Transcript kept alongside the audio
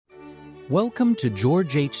Welcome to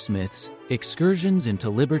George H. Smith's Excursions into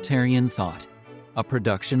Libertarian Thought, a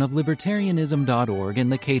production of libertarianism.org and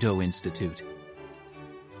the Cato Institute.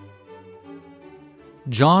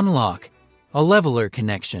 John Locke, A Leveler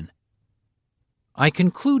Connection. I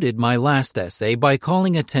concluded my last essay by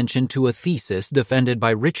calling attention to a thesis defended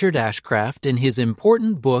by Richard Ashcraft in his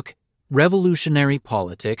important book, Revolutionary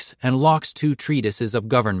Politics and Locke's Two Treatises of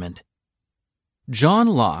Government. John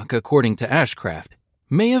Locke, according to Ashcraft,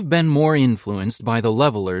 may have been more influenced by the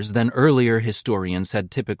levelers than earlier historians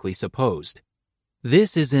had typically supposed.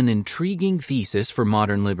 This is an intriguing thesis for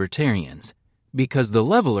modern libertarians, because the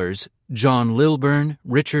levelers, John Lilburne,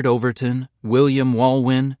 Richard Overton, William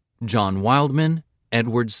Walwyn, John Wildman,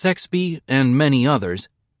 Edward Sexby, and many others,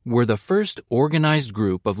 were the first organized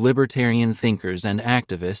group of libertarian thinkers and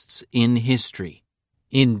activists in history.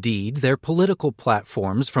 Indeed, their political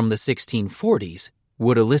platforms from the 1640s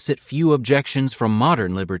would elicit few objections from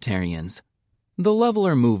modern libertarians. The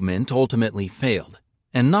leveler movement ultimately failed,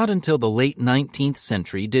 and not until the late 19th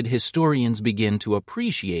century did historians begin to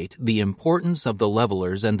appreciate the importance of the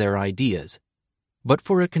levelers and their ideas. But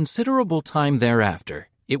for a considerable time thereafter,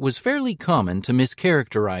 it was fairly common to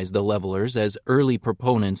mischaracterize the levelers as early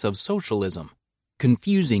proponents of socialism,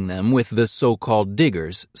 confusing them with the so-called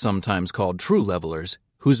diggers, sometimes called true levelers,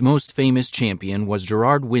 whose most famous champion was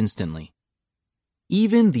Gerard Winstanley.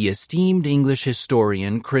 Even the esteemed English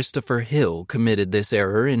historian Christopher Hill committed this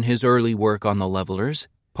error in his early work on the levelers,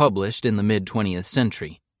 published in the mid-20th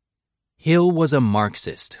century. Hill was a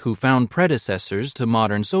Marxist who found predecessors to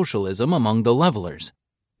modern socialism among the levelers.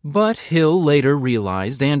 But Hill later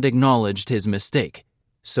realized and acknowledged his mistake,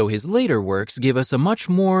 so his later works give us a much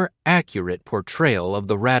more accurate portrayal of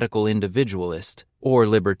the radical individualist or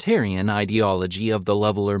libertarian ideology of the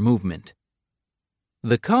leveler movement.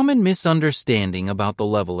 The common misunderstanding about the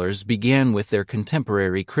levelers began with their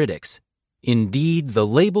contemporary critics. Indeed, the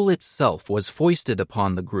label itself was foisted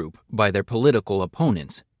upon the group by their political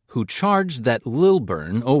opponents, who charged that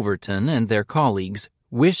Lilburne, Overton, and their colleagues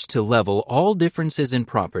wished to level all differences in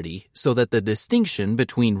property so that the distinction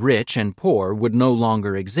between rich and poor would no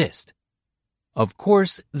longer exist. Of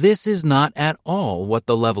course, this is not at all what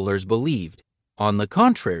the levelers believed. On the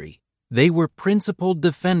contrary, they were principled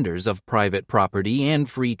defenders of private property and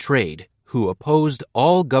free trade, who opposed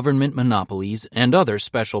all government monopolies and other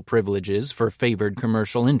special privileges for favored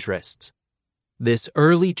commercial interests. This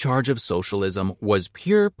early charge of socialism was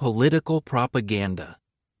pure political propaganda.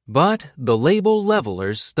 But the label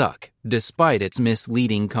levelers stuck, despite its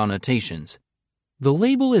misleading connotations. The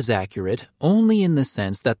label is accurate only in the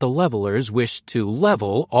sense that the levelers wished to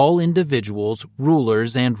level all individuals,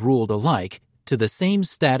 rulers, and ruled alike to the same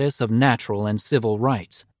status of natural and civil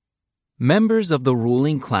rights. Members of the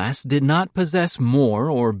ruling class did not possess more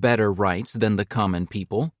or better rights than the common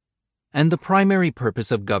people, and the primary purpose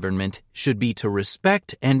of government should be to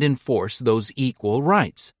respect and enforce those equal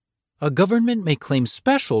rights. A government may claim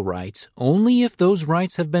special rights only if those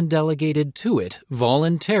rights have been delegated to it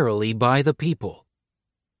voluntarily by the people.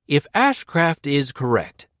 If Ashcraft is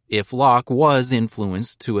correct, if Locke was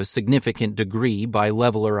influenced to a significant degree by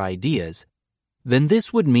leveler ideas, then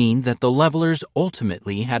this would mean that the levelers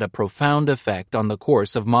ultimately had a profound effect on the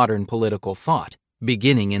course of modern political thought,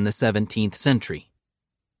 beginning in the 17th century.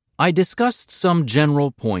 I discussed some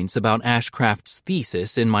general points about Ashcraft's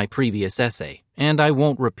thesis in my previous essay, and I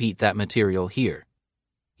won't repeat that material here.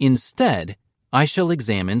 Instead, I shall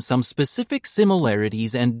examine some specific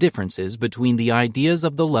similarities and differences between the ideas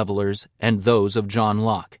of the levelers and those of John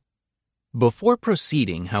Locke. Before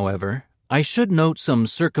proceeding, however, I should note some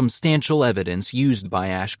circumstantial evidence used by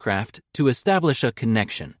Ashcraft to establish a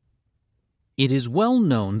connection. It is well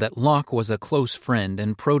known that Locke was a close friend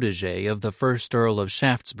and protege of the first Earl of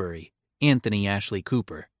Shaftesbury, Anthony Ashley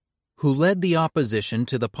Cooper, who led the opposition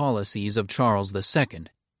to the policies of Charles II.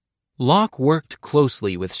 Locke worked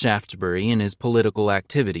closely with Shaftesbury in his political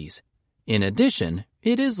activities. In addition,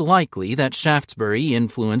 it is likely that Shaftesbury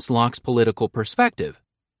influenced Locke's political perspective.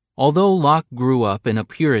 Although Locke grew up in a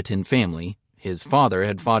Puritan family, his father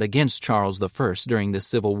had fought against Charles I during the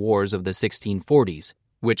civil wars of the 1640s,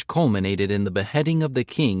 which culminated in the beheading of the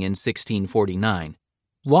king in 1649.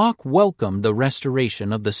 Locke welcomed the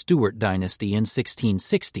restoration of the Stuart dynasty in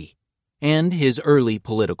 1660, and his early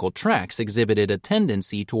political tracts exhibited a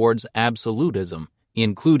tendency towards absolutism,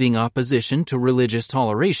 including opposition to religious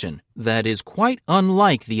toleration, that is quite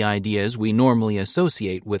unlike the ideas we normally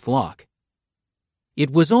associate with Locke. It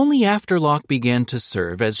was only after Locke began to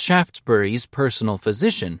serve as Shaftesbury's personal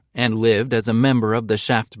physician and lived as a member of the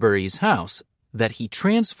Shaftesbury's house that he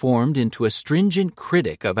transformed into a stringent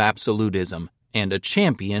critic of absolutism and a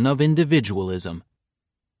champion of individualism.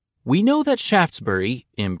 We know that Shaftesbury,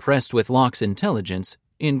 impressed with Locke's intelligence,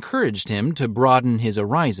 encouraged him to broaden his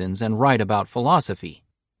horizons and write about philosophy.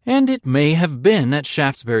 And it may have been at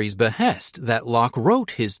Shaftesbury's behest that Locke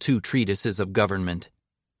wrote his 2 treatises of government.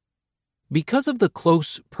 Because of the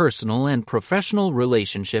close personal and professional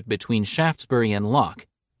relationship between Shaftesbury and Locke,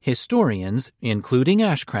 historians, including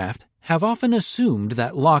Ashcraft, have often assumed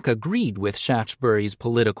that Locke agreed with Shaftesbury's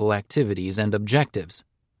political activities and objectives.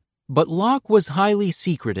 But Locke was highly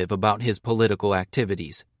secretive about his political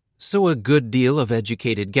activities, so a good deal of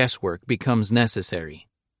educated guesswork becomes necessary.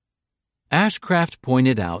 Ashcraft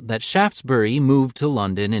pointed out that Shaftesbury moved to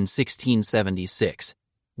London in 1676,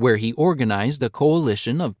 where he organized a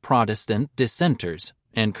coalition of Protestant dissenters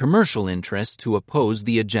and commercial interests to oppose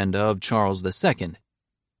the agenda of Charles II.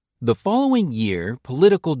 The following year,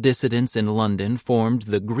 political dissidents in London formed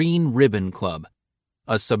the Green Ribbon Club,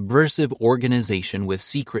 a subversive organization with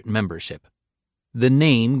secret membership. The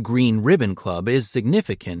name Green Ribbon Club is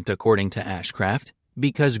significant, according to Ashcraft,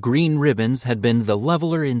 because green ribbons had been the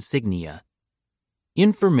Leveller insignia.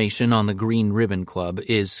 Information on the Green Ribbon Club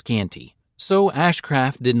is scanty, so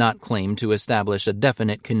Ashcraft did not claim to establish a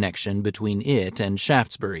definite connection between it and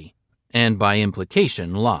Shaftesbury, and by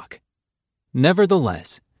implication Locke.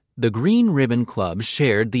 Nevertheless, the Green Ribbon Club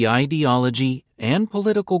shared the ideology and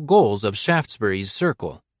political goals of Shaftesbury's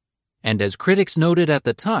circle, and as critics noted at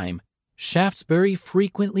the time, Shaftesbury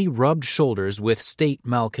frequently rubbed shoulders with state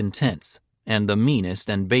malcontents and the meanest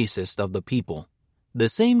and basest of the people, the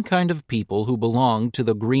same kind of people who belonged to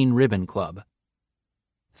the Green Ribbon Club.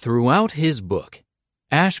 Throughout his book,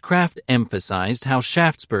 Ashcraft emphasized how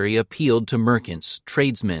Shaftesbury appealed to merchants,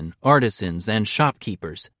 tradesmen, artisans, and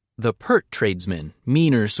shopkeepers, the pert tradesmen,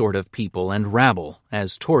 meaner sort of people, and rabble,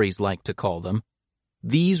 as Tories like to call them.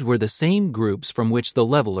 These were the same groups from which the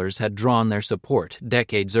Levellers had drawn their support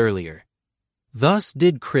decades earlier. Thus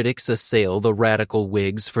did critics assail the radical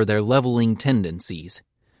Whigs for their levelling tendencies.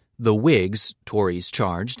 The Whigs, Tories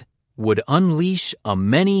charged, would unleash a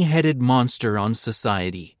many-headed monster on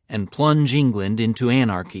society and plunge England into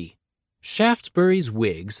anarchy. Shaftesbury's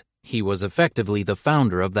Whigs, he was effectively the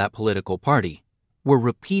founder of that political party, were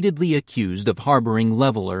repeatedly accused of harboring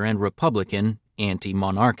Leveller and Republican,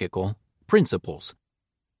 anti-monarchical, principles.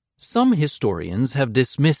 Some historians have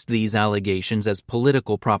dismissed these allegations as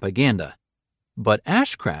political propaganda, but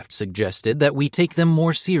Ashcraft suggested that we take them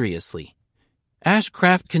more seriously.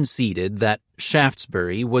 Ashcraft conceded that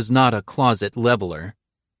Shaftesbury was not a closet Leveller,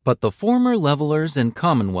 but the former Levellers and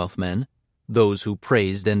Commonwealth men, those who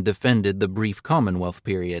praised and defended the brief Commonwealth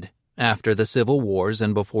period, after the Civil Wars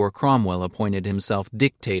and before Cromwell appointed himself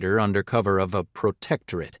dictator under cover of a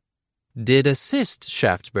protectorate, did assist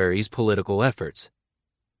Shaftesbury's political efforts.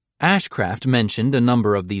 Ashcraft mentioned a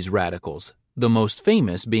number of these radicals, the most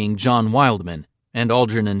famous being John Wildman and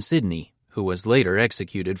Algernon Sidney, who was later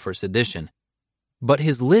executed for sedition. But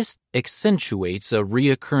his list accentuates a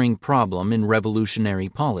reoccurring problem in revolutionary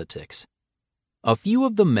politics. A few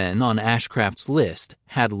of the men on Ashcraft's list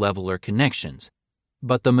had Leveller connections,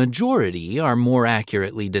 but the majority are more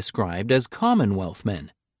accurately described as Commonwealth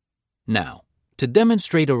men. Now, to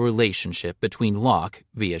demonstrate a relationship between Locke,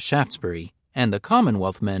 via Shaftesbury, and the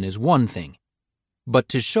Commonwealth men is one thing, but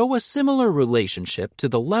to show a similar relationship to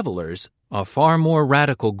the Levellers, a far more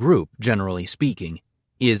radical group, generally speaking,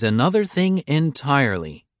 is another thing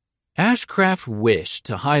entirely. Ashcraft wished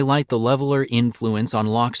to highlight the Leveller influence on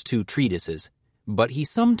Locke's 2 treatises, but he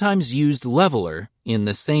sometimes used Leveller in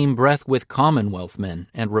the same breath with Commonwealth men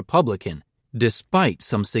and Republican, despite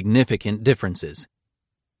some significant differences.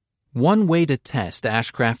 One way to test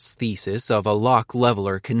Ashcraft's thesis of a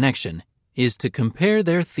Locke-Leveller connection is to compare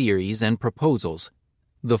their theories and proposals.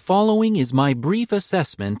 The following is my brief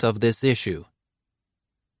assessment of this issue.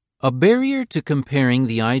 A barrier to comparing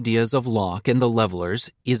the ideas of Locke and the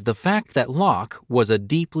Levellers is the fact that Locke was a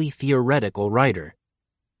deeply theoretical writer,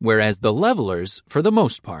 whereas the Levellers, for the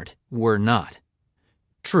most part, were not.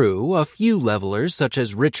 True, a few Levellers, such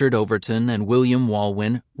as Richard Overton and William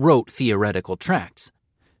Walwyn, wrote theoretical tracts,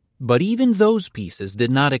 but even those pieces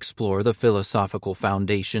did not explore the philosophical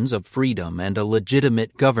foundations of freedom and a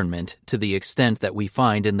legitimate government to the extent that we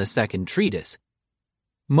find in the second treatise.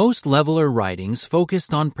 Most Leveller writings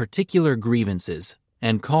focused on particular grievances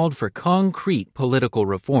and called for concrete political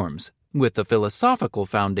reforms, with the philosophical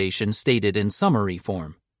foundation stated in summary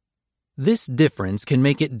form. This difference can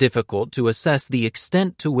make it difficult to assess the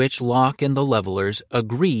extent to which Locke and the Levellers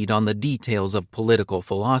agreed on the details of political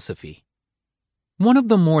philosophy. One of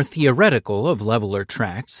the more theoretical of Leveller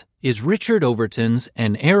tracts is Richard Overton's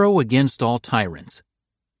An Arrow Against All Tyrants.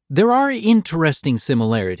 There are interesting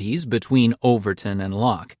similarities between Overton and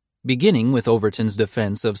Locke, beginning with Overton's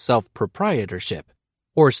defense of self-proprietorship,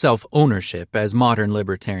 or self-ownership as modern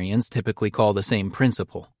libertarians typically call the same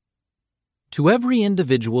principle. To every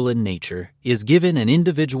individual in nature is given an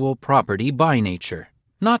individual property by nature,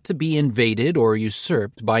 not to be invaded or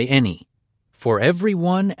usurped by any. For every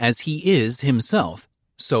one as he is himself,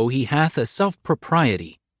 so he hath a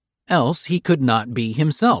self-propriety, else he could not be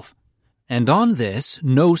himself. And on this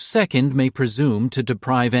no second may presume to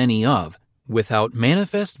deprive any of, without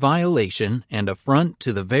manifest violation and affront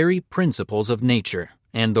to the very principles of nature,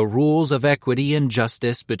 and the rules of equity and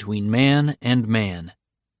justice between man and man.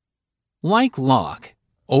 Like Locke,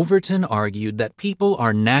 Overton argued that people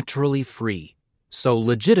are naturally free, so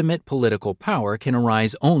legitimate political power can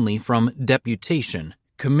arise only from deputation,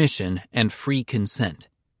 commission, and free consent.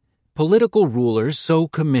 Political rulers so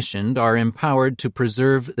commissioned are empowered to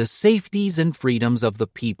preserve the safeties and freedoms of the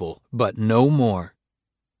people, but no more.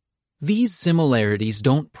 These similarities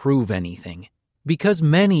don't prove anything, because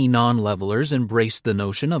many non-levelers embraced the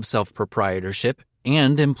notion of self-proprietorship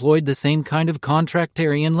and employed the same kind of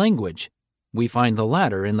contractarian language. We find the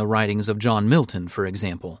latter in the writings of John Milton, for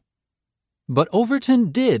example. But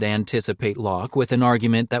Overton did anticipate Locke with an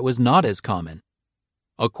argument that was not as common.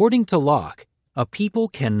 According to Locke, a people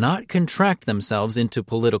cannot contract themselves into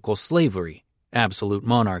political slavery, absolute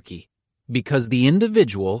monarchy, because the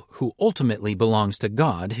individual, who ultimately belongs to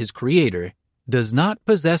God, his creator, does not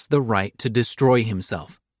possess the right to destroy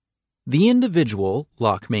himself. The individual,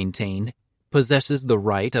 Locke maintained, possesses the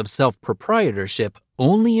right of self-proprietorship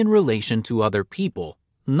only in relation to other people,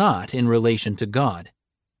 not in relation to God.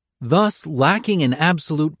 Thus, lacking an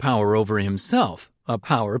absolute power over himself, a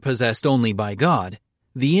power possessed only by God,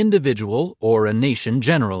 the individual, or a nation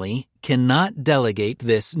generally, cannot delegate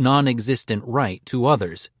this non-existent right to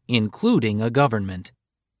others, including a government.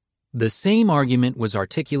 The same argument was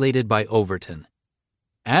articulated by Overton.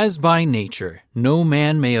 As by nature no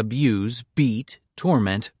man may abuse, beat,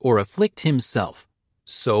 torment, or afflict himself,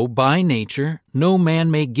 so by nature no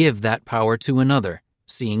man may give that power to another,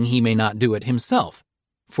 seeing he may not do it himself.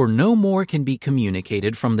 For no more can be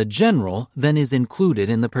communicated from the general than is included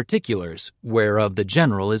in the particulars, whereof the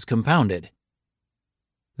general is compounded.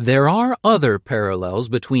 There are other parallels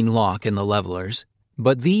between Locke and the Levelers,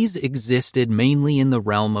 but these existed mainly in the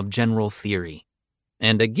realm of general theory.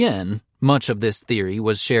 And again, much of this theory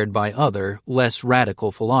was shared by other, less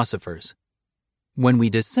radical philosophers. When we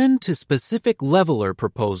descend to specific Leveler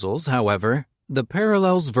proposals, however, the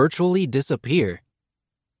parallels virtually disappear.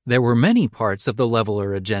 There were many parts of the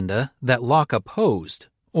Leveler agenda that Locke opposed,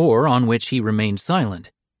 or on which he remained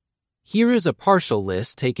silent. Here is a partial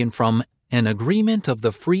list taken from An Agreement of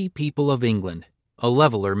the Free People of England, a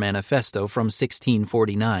Leveler manifesto from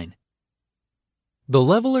 1649. The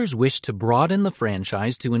Levelers wished to broaden the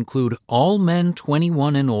franchise to include all men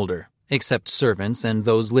 21 and older, except servants and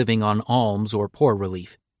those living on alms or poor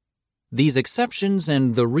relief. These exceptions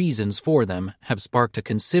and the reasons for them have sparked a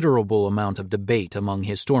considerable amount of debate among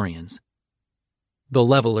historians. The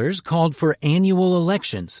Levelers called for annual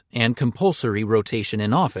elections and compulsory rotation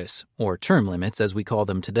in office, or term limits as we call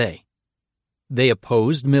them today. They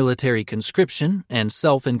opposed military conscription and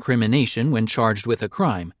self-incrimination when charged with a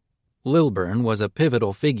crime. Lilburne was a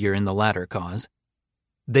pivotal figure in the latter cause.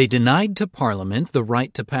 They denied to Parliament the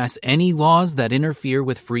right to pass any laws that interfere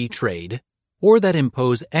with free trade, or that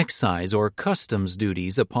impose excise or customs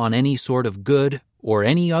duties upon any sort of good or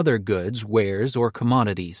any other goods, wares, or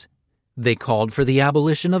commodities. They called for the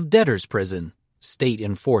abolition of debtors' prison,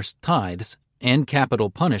 state-enforced tithes, and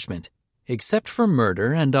capital punishment, except for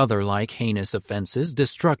murder and other like heinous offenses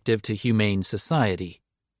destructive to humane society.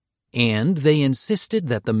 And they insisted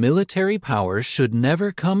that the military power should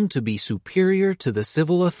never come to be superior to the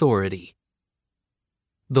civil authority.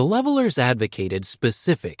 The Levelers advocated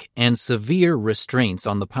specific and severe restraints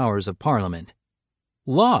on the powers of Parliament.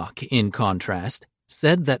 Locke, in contrast,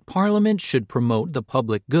 said that Parliament should promote the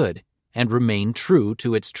public good and remain true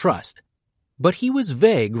to its trust, but he was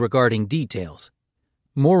vague regarding details.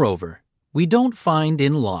 Moreover, we don't find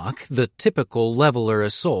in Locke the typical Leveler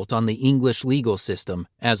assault on the English legal system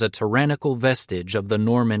as a tyrannical vestige of the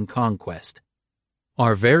Norman conquest.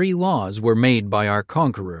 Our very laws were made by our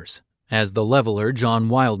conquerors, as the Leveler John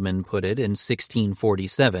Wildman put it in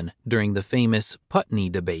 1647 during the famous Putney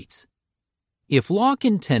debates. If Locke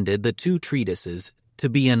intended the two treatises to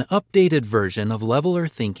be an updated version of Leveler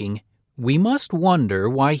thinking, we must wonder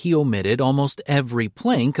why he omitted almost every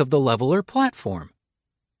plank of the Leveler platform.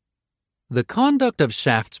 The conduct of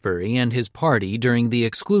Shaftesbury and his party during the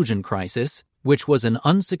Exclusion Crisis, which was an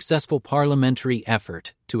unsuccessful parliamentary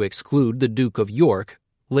effort to exclude the Duke of York,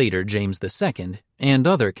 later James II, and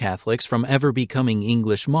other Catholics from ever becoming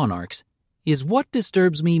English monarchs, is what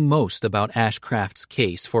disturbs me most about Ashcraft's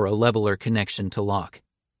case for a leveler connection to Locke.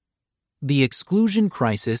 The exclusion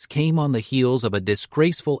crisis came on the heels of a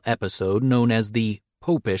disgraceful episode known as the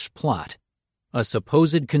Popish Plot, a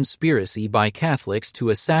supposed conspiracy by Catholics to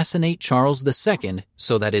assassinate Charles II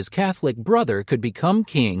so that his Catholic brother could become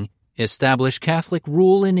king, establish Catholic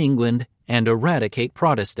rule in England, and eradicate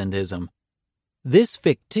Protestantism. This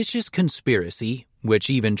fictitious conspiracy, which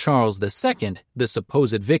even Charles II, the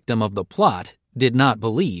supposed victim of the plot, did not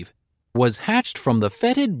believe, was hatched from the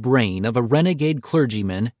fetid brain of a renegade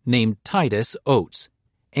clergyman named Titus Oates,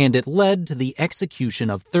 and it led to the execution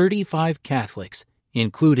of 35 Catholics,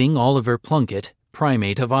 including Oliver Plunkett,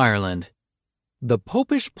 Primate of Ireland. The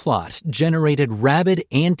Popish Plot generated rabid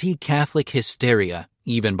anti-Catholic hysteria,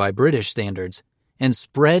 even by British standards, and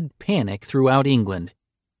spread panic throughout England.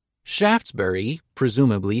 Shaftesbury,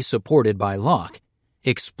 presumably supported by Locke,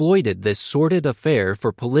 exploited this sordid affair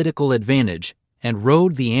for political advantage and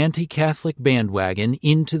rode the anti-Catholic bandwagon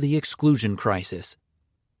into the exclusion crisis.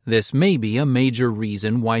 This may be a major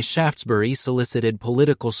reason why Shaftesbury solicited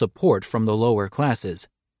political support from the lower classes.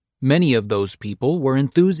 Many of those people were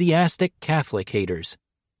enthusiastic Catholic haters.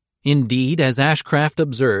 Indeed, as Ashcraft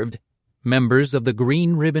observed, members of the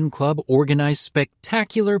Green Ribbon Club organized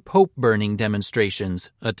spectacular Pope-burning demonstrations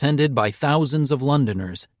attended by thousands of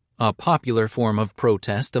Londoners, a popular form of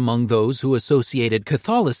protest among those who associated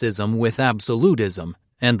Catholicism with absolutism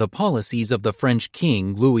and the policies of the French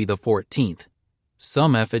king Louis XIV.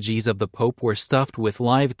 Some effigies of the Pope were stuffed with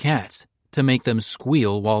live cats to make them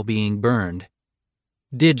squeal while being burned.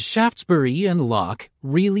 Did Shaftesbury and Locke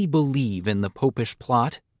really believe in the Popish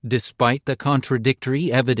Plot, despite the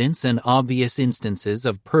contradictory evidence and obvious instances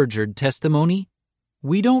of perjured testimony?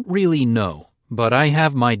 We don't really know, but I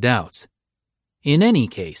have my doubts. In any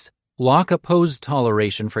case, Locke opposed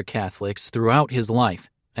toleration for Catholics throughout his life,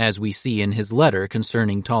 as we see in his letter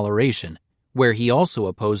concerning toleration, where he also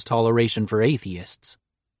opposed toleration for atheists.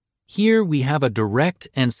 Here we have a direct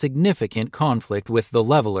and significant conflict with the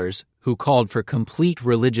Levelers, who called for complete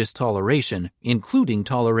religious toleration, including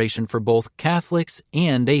toleration for both Catholics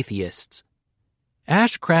and atheists.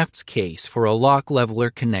 Ashcraft's case for a Locke-Leveler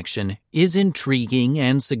connection is intriguing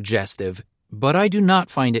and suggestive, but I do not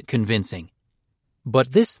find it convincing.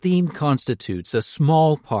 But this theme constitutes a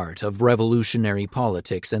small part of revolutionary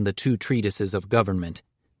politics and the two treatises of government.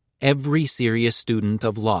 Every serious student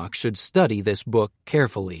of Locke should study this book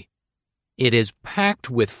carefully. It is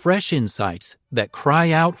packed with fresh insights that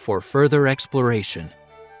cry out for further exploration.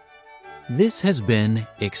 This has been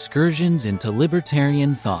Excursions into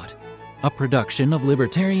Libertarian Thought, a production of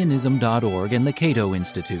libertarianism.org and the Cato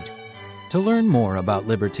Institute. To learn more about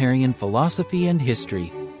libertarian philosophy and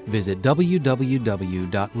history, visit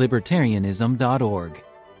www.libertarianism.org.